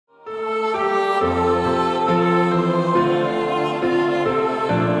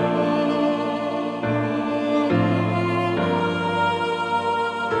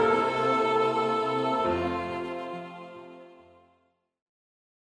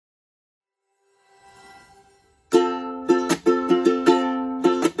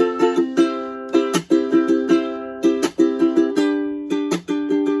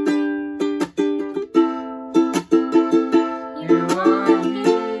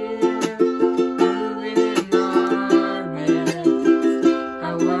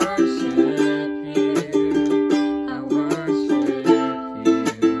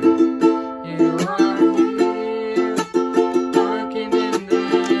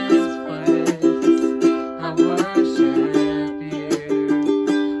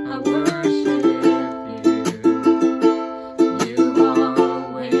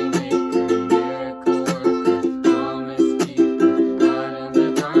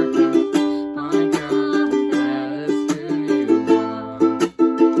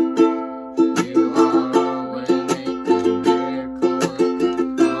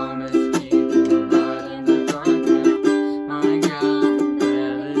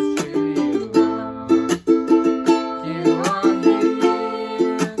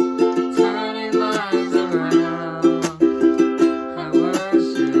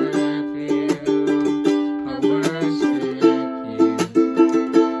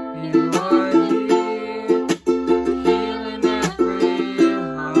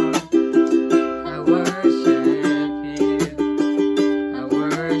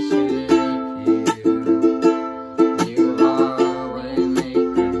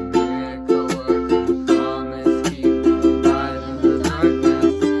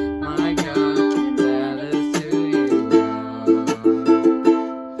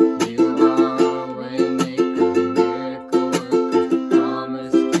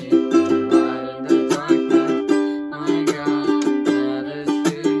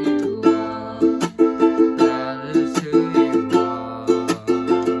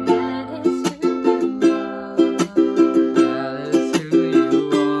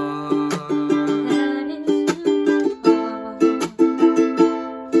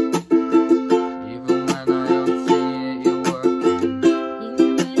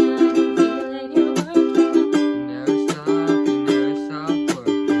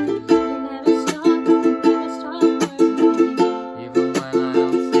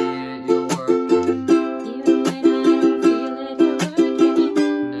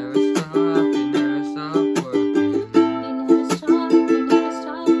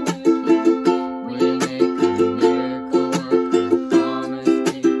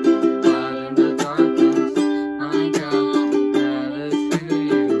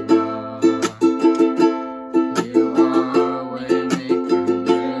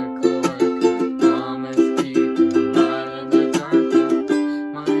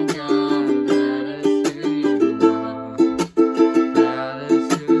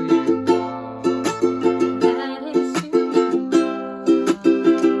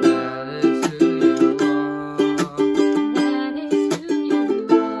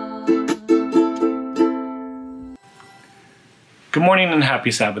Good morning and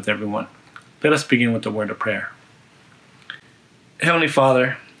happy Sabbath, everyone. Let us begin with a word of prayer. Heavenly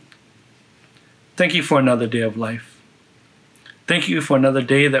Father, thank you for another day of life. Thank you for another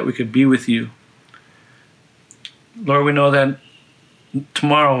day that we could be with you. Lord, we know that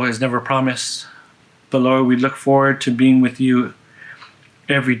tomorrow is never promised, but Lord, we look forward to being with you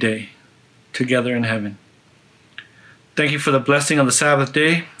every day together in heaven. Thank you for the blessing of the Sabbath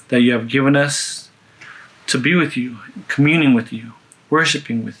day that you have given us to be with you, communing with you,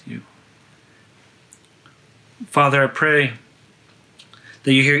 worshiping with you. Father, I pray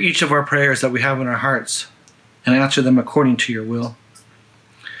that you hear each of our prayers that we have in our hearts and answer them according to your will.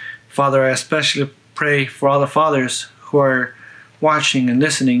 Father, I especially pray for all the fathers who are watching and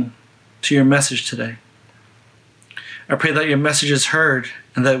listening to your message today. I pray that your message is heard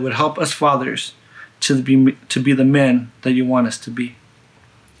and that it would help us fathers to be the men that you want us to be.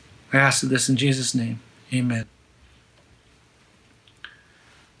 I ask this in Jesus' name. Amen.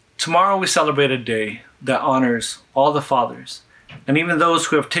 Tomorrow we celebrate a day that honors all the fathers and even those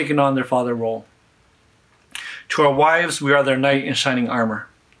who have taken on their father role. To our wives, we are their knight in shining armor.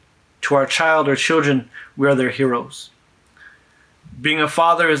 To our child or children, we are their heroes. Being a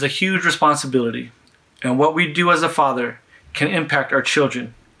father is a huge responsibility, and what we do as a father can impact our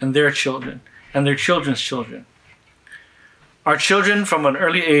children and their children's children. Our children from an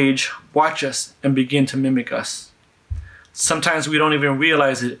early age watch us and begin to mimic us. Sometimes we don't even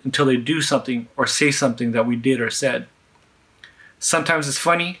realize it until they do something or say something that we did or said. Sometimes it's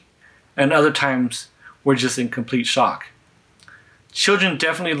funny, and other times we're just in complete shock. Children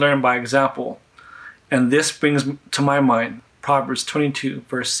definitely learn by example, and this brings to my mind Proverbs 22,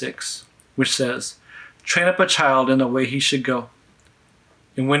 verse 6, which says, "Train up a child in the way he should go,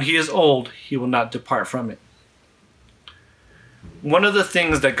 and when he is old, he will not depart from it." One of the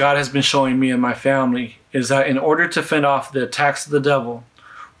things that God has been showing me and my family is that in order to fend off the attacks of the devil,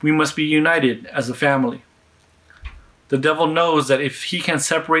 we must be united as a family. The devil knows that if he can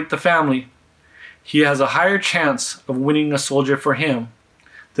separate the family, he has a higher chance of winning a soldier for him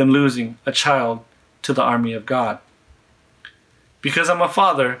than losing a child to the army of God. Because I'm a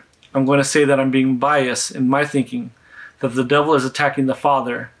father, I'm going to say that I'm being biased in my thinking that the devil is attacking the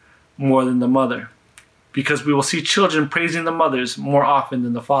father more than the mother, because we will see children praising the mothers more often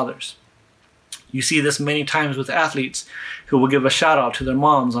than the fathers. You see this many times with athletes who will give a shout out to their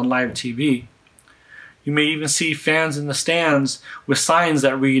moms on live TV. You may even see fans in the stands with signs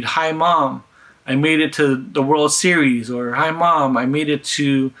that read, "Hi Mom, I made it to the World Series," or "Hi Mom, I made it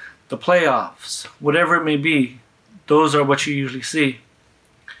to the playoffs." Whatever it may be, those are what you usually see.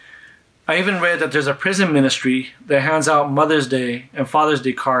 I even read that there's a prison ministry that hands out Mother's Day and Father's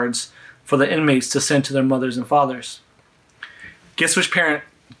Day cards for the inmates to send to their mothers and fathers. Guess which parent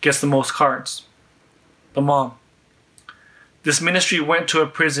gets the most cards? The mom. This ministry went to a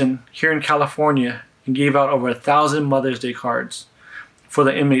prison here in California and gave out over 1,000 Mother's Day cards for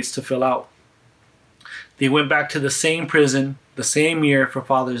the inmates to fill out. They went back to the same prison the same year for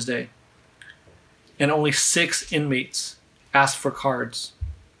Father's Day, and only 6 inmates asked for cards.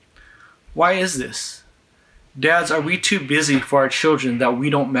 Why is this? Dads, are we too busy for our children that we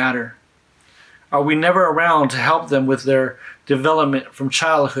don't matter? Are we never around to help them with their development from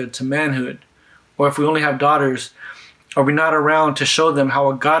childhood to manhood? Or if we only have daughters, are we not around to show them how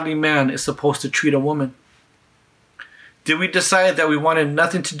a godly man is supposed to treat a woman? Did we decide that we wanted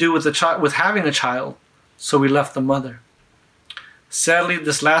nothing to do with having a child, so we left the mother? Sadly,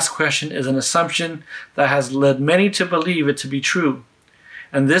 this last question is an assumption that has led many to believe it to be true,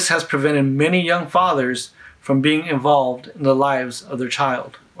 and this has prevented many young fathers from being involved in the lives of their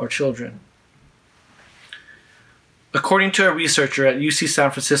child or children. According to a researcher at UC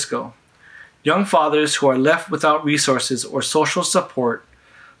San Francisco, young fathers who are left without resources or social support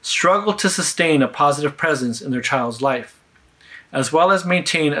struggle to sustain a positive presence in their child's life, as well as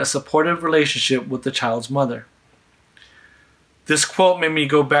maintain a supportive relationship with the child's mother. This quote made me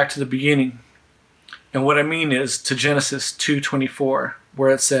go back to the beginning, and what I mean is to Genesis 2:24,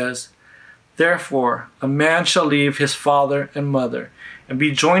 where it says, "Therefore a man shall leave his father and mother, and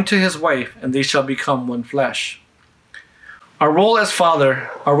be joined to his wife, and they shall become one flesh." Our role as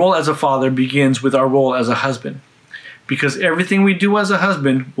a father begins with our role as a husband, because everything we do as a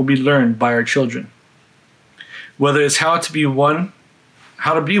husband will be learned by our children. Whether it's how to be one,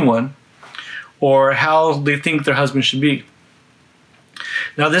 or how they think their husband should be.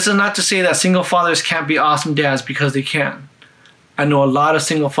 Now, this is not to say that single fathers can't be awesome dads, because they can. I know a lot of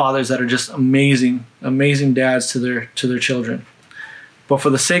single fathers that are just amazing dads to their children. But for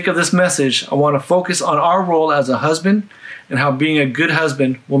the sake of this message, I want to focus on our role as a husband and how being a good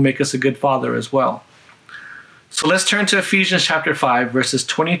husband will make us a good father as well. So let's turn to Ephesians chapter 5, verses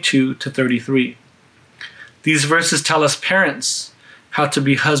 22 to 33. These verses tell us parents how to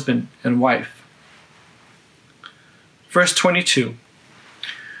be husband and wife. Verse 22.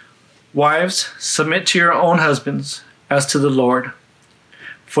 "Wives, submit to your own husbands as to the Lord.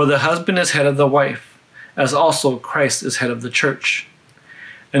 For the husband is head of the wife, as also Christ is head of the church.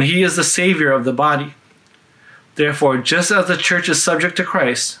 And he is the Savior of the body. Therefore, just as the church is subject to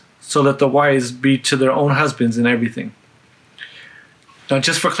Christ, so let the wives be to their own husbands in everything." Now,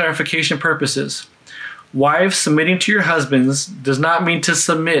 just for clarification purposes, wives submitting to your husbands does not mean to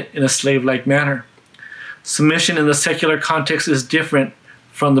submit in a slave-like manner. Submission in the secular context is different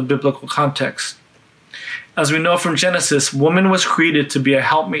from the biblical context. As we know from Genesis, woman was created to be a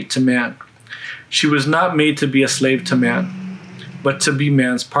helpmate to man. She was not made to be a slave to man, but to be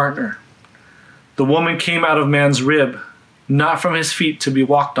man's partner. The woman came out of man's rib, not from his feet to be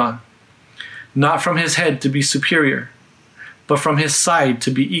walked on, not from his head to be superior, but from his side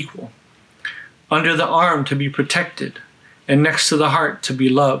to be equal, under the arm to be protected, and next to the heart to be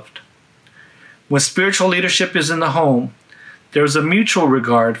loved. When spiritual leadership is in the home, there is a mutual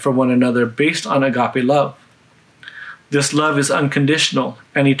regard for one another based on agape love. This love is unconditional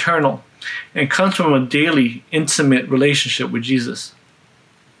and eternal, and comes from a daily, intimate relationship with Jesus.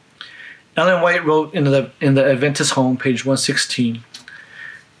 Ellen White wrote in the Adventist Home, page 116,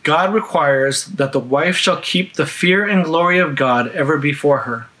 "God requires that the wife shall keep the fear and glory of God ever before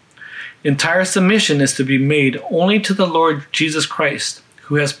her. Entire submission is to be made only to the Lord Jesus Christ,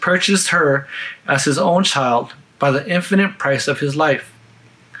 who has purchased her as his own child by the infinite price of his life.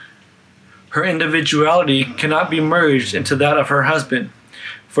 Her individuality cannot be merged into that of her husband,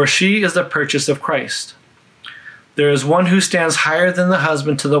 for she is the purchase of Christ. There is one who stands higher than the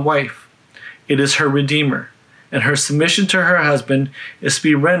husband to the wife. It is her Redeemer, and her submission to her husband is to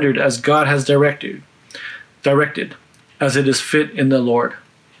be rendered as God has directed, as it is fit in the Lord.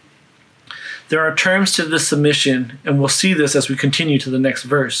 There are terms to this submission, and we'll see this as we continue to the next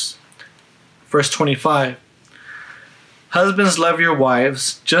verse. Verse 25. Husbands, love your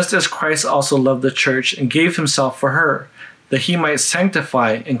wives, just as Christ also loved the church and gave himself for her, that he might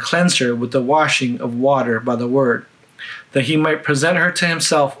sanctify and cleanse her with the washing of water by the word, that he might present her to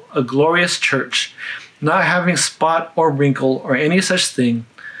himself a glorious church, not having spot or wrinkle or any such thing,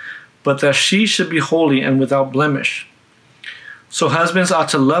 but that she should be holy and without blemish. So husbands ought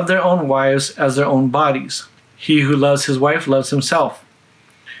to love their own wives as their own bodies. He who loves his wife loves himself.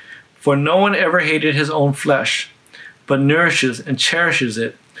 For no one ever hated his own flesh, but nourishes and cherishes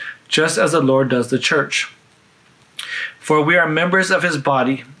it, just as the Lord does the church. For we are members of his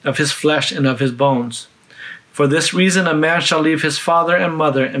body, of his flesh, and of his bones. For this reason a man shall leave his father and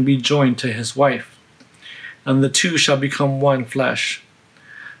mother and be joined to his wife, and the two shall become one flesh.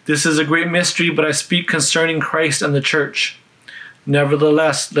 This is a great mystery, but I speak concerning Christ and the church.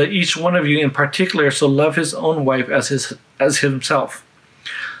 Nevertheless, let each one of you in particular so love his own wife as himself.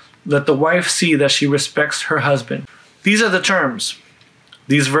 Let the wife see that she respects her husband. These are the terms.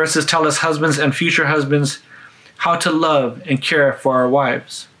 These verses tell us husbands and future husbands how to love and care for our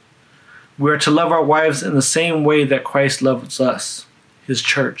wives. We are to love our wives in the same way that Christ loves us, his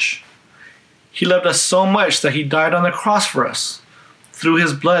church. He loved us so much that he died on the cross for us. Through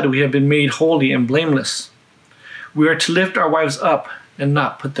his blood we have been made holy and blameless. We are to lift our wives up and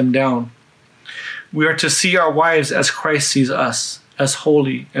not put them down. We are to see our wives as Christ sees us, as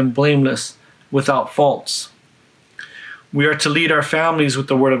holy and blameless, without faults. We are to lead our families with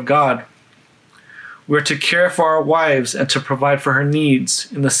the word of God. We are to care for our wives and to provide for her needs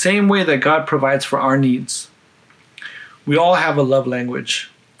in the same way that God provides for our needs. We all have a love language.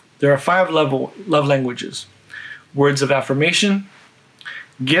 There are 5 love languages: words of affirmation,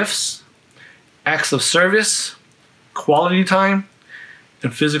 gifts, acts of service, quality time,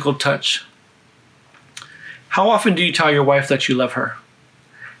 and physical touch. How often do you tell your wife that you love her?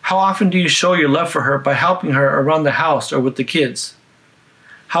 How often do you show your love for her by helping her around the house or with the kids?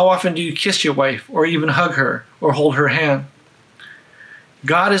 How often do you kiss your wife or even hug her or hold her hand?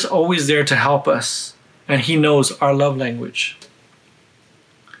 God is always there to help us, and he knows our love language.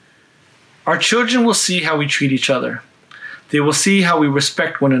 Our children will see how we treat each other. They will see how we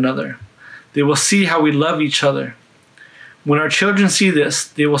respect one another. They will see how we love each other. When our children see this,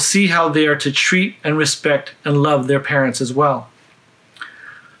 they will see how they are to treat and respect and love their parents as well.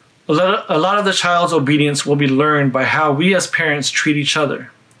 A lot of the child's obedience will be learned by how we as parents treat each other.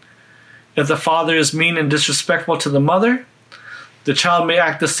 If the father is mean and disrespectful to the mother, the child may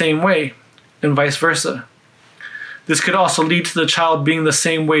act the same way, and vice versa. This could also lead to the child being the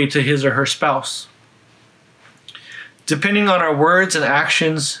same way to his or her spouse. Depending on our words and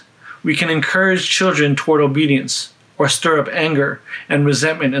actions, we can encourage children toward obedience or stir up anger and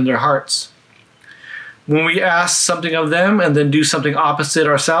resentment in their hearts. When we ask something of them and then do something opposite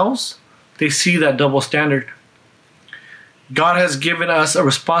ourselves, they see that double standard. God has given us a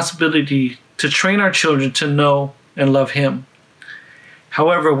responsibility to train our children to know and love him.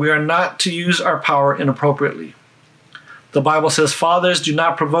 However, we are not to use our power inappropriately. The Bible says, "Fathers, do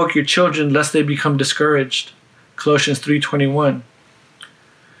not provoke your children lest they become discouraged." Colossians 3:21.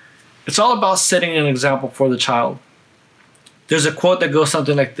 It's all about setting an example for the child. There's a quote that goes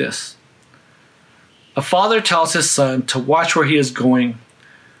something like this: a father tells his son to watch where he is going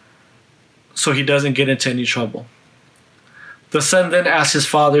so he doesn't get into any trouble. The son then asks his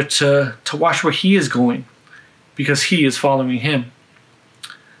father to watch where he is going because he is following him.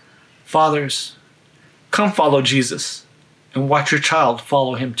 Fathers, come follow Jesus and watch your child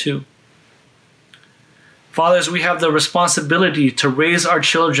follow him too. Fathers, we have the responsibility to raise our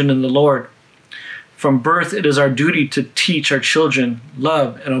children in the Lord. From birth, it is our duty to teach our children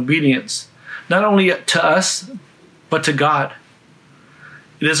love and obedience, not only to us, but to God.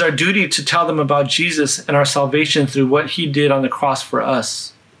 It is our duty to tell them about Jesus and our salvation through what he did on the cross for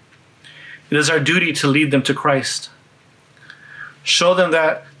us. It is our duty to lead them to Christ. Show them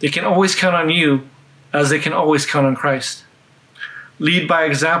that they can always count on you as they can always count on Christ. Lead by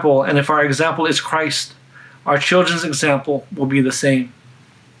example, and if our example is Christ, our children's example will be the same.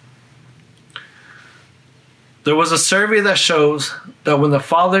 There was a survey that shows that when the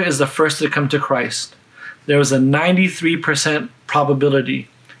father is the first to come to Christ, there is a 93% probability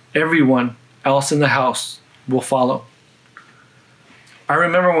everyone else in the house will follow. I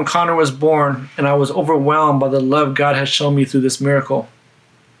remember when Connor was born and I was overwhelmed by the love God had shown me through this miracle.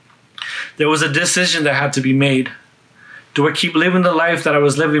 There was a decision that had to be made. Do I keep living the life that I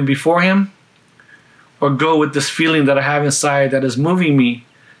was living before him? Or go with this feeling that I have inside that is moving me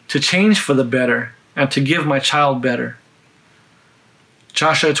to change for the better and to give my child better?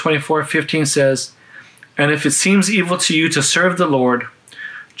 Joshua 24:15 says, "And if it seems evil to you to serve the Lord,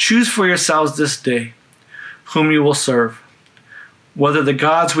 choose for yourselves this day whom you will serve, whether the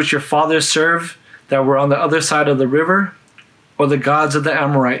gods which your fathers served that were on the other side of the river, or the gods of the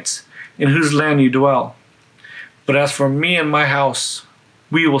Amorites, in whose land you dwell. But as for me and my house,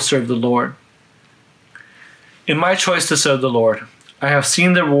 we will serve the Lord." In my choice to serve the Lord, I have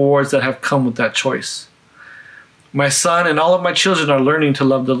seen the rewards that have come with that choice. My son and all of my children are learning to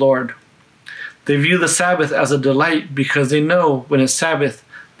love the Lord. They view the Sabbath as a delight because they know when it's Sabbath,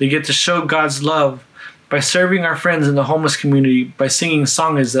 they get to show God's love by serving our friends in the homeless community, by singing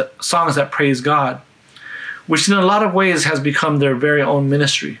songs that praise God, which in a lot of ways has become their very own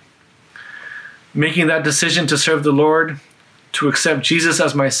ministry. Making that decision to serve the Lord, to accept Jesus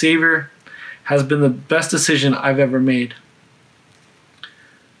as my Savior, has been the best decision I've ever made.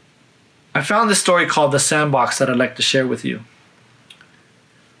 I found this story called The Sandbox that I'd like to share with you.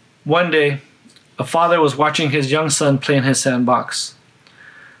 One day, a father was watching his young son play in his sandbox.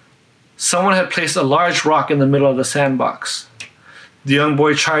 Someone had placed a large rock in the middle of the sandbox. The young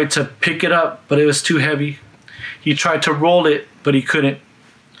boy tried to pick it up, but it was too heavy. He tried to roll it, but he couldn't.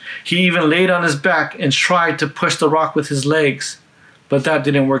 He even laid on his back and tried to push the rock with his legs, but that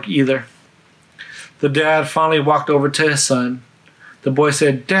didn't work either. The dad finally walked over to his son. The boy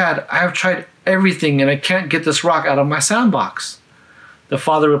said, "Dad, I have tried everything and I can't get this rock out of my sandbox." The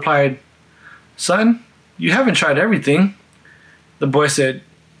father replied, "Son, you haven't tried everything." The boy said,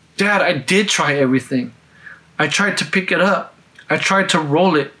 "Dad, I did try everything. I tried to pick it up. I tried to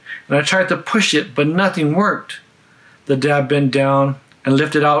roll it and I tried to push it, but nothing worked." The dad bent down and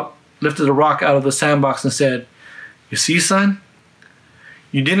lifted the rock out of the sandbox and said, "You see, son,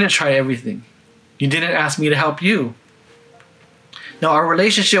 you didn't try everything. You didn't ask me to help you." Now, our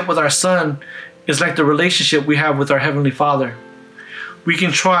relationship with our son is like the relationship we have with our Heavenly Father. We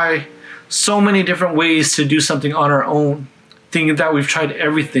can try so many different ways to do something on our own, thinking that we've tried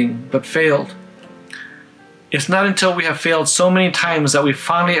everything but failed. It's not until we have failed so many times that we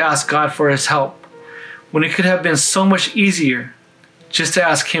finally ask God for His help, when it could have been so much easier just to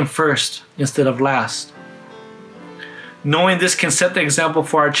ask Him first instead of last. Knowing this can set the example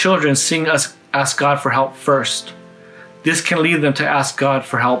for our children, seeing us ask God for help first. This can lead them to ask God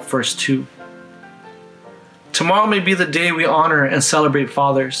for help first too. Tomorrow may be the day we honor and celebrate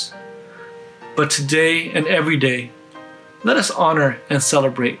fathers, but today and every day, let us honor and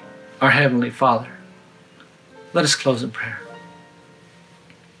celebrate our Heavenly Father. Let us close in prayer.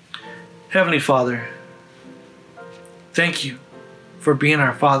 Heavenly Father, thank you for being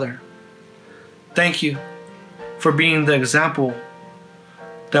our Father. Thank you for being the example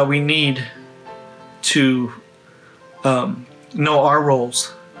that we need to know our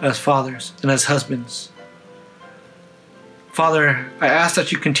roles as fathers and as husbands. Father, I ask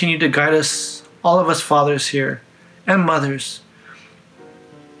that you continue to guide us, all of us fathers here and mothers,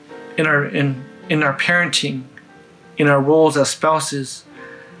 in our parenting, in our roles as spouses.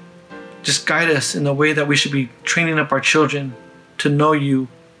 Just guide us in the way that we should be training up our children to know you,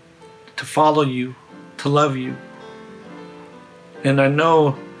 to follow you, to love you. And I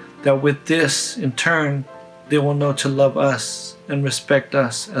know that with this, in turn, they will know to love us and respect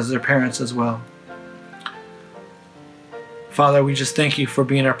us as their parents as well. Father, we just thank you for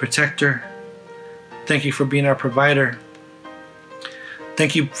being our protector. Thank you for being our provider.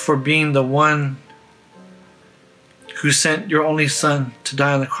 Thank you for being the one who sent your only Son to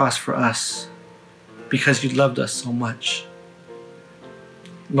die on the cross for us because you loved us so much.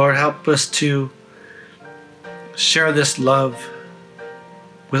 Lord, help us to share this love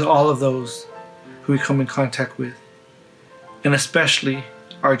with all of those who we come in contact with, and especially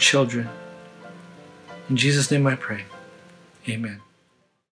our children. In Jesus' name I pray. Amen.